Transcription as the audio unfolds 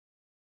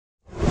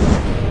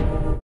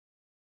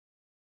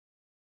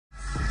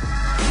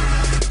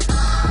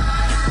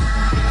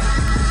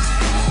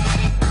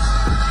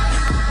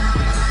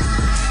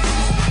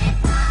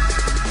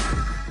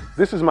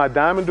This is my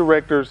Diamond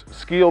Director's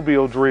skill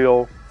build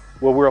drill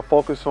where we'll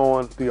focus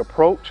on the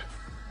approach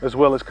as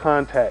well as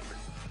contact.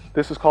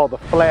 This is called the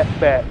flat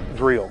bat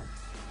drill.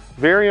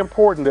 Very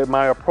important that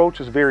my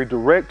approach is very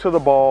direct to the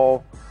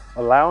ball,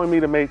 allowing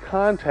me to make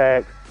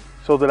contact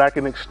so that I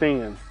can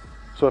extend.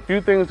 So a few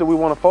things that we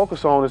want to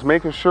focus on is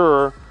making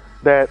sure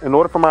that in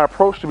order for my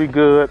approach to be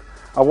good,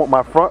 I want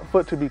my front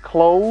foot to be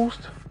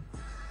closed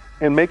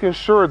and making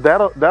sure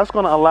that that's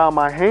going to allow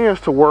my hands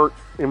to work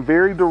in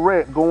very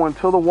direct going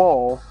to the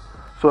wall.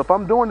 So if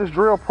I'm doing this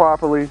drill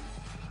properly,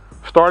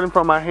 starting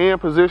from my hand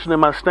position in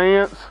my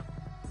stance,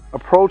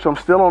 approach, I'm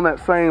still on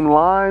that same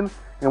line.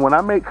 And when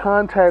I make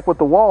contact with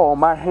the wall,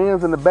 my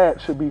hands in the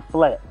bat should be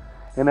flat.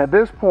 And at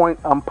this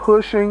point, I'm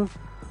pushing,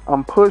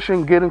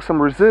 getting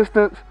some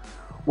resistance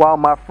while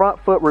my front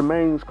foot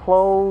remains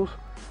closed,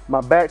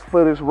 my back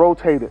foot is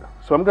rotated.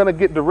 So I'm gonna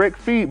get direct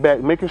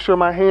feedback, making sure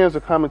my hands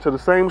are coming to the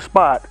same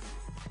spot.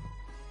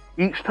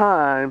 Each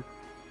time,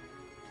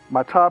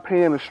 my top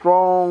hand is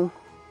strong,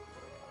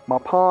 my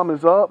palm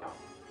is up,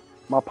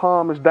 my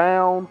palm is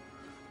down,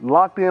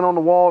 locked in on the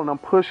wall, and I'm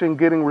pushing,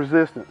 getting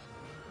resistance.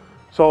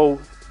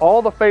 So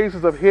all the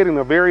phases of hitting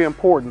are very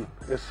important,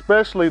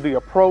 especially the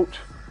approach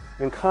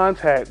and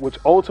contact, which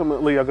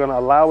ultimately are gonna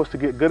allow us to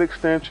get good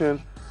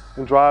extension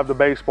and drive the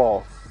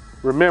baseball.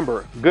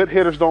 Remember, good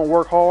hitters don't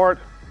work hard,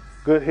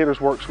 good hitters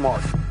work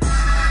smart.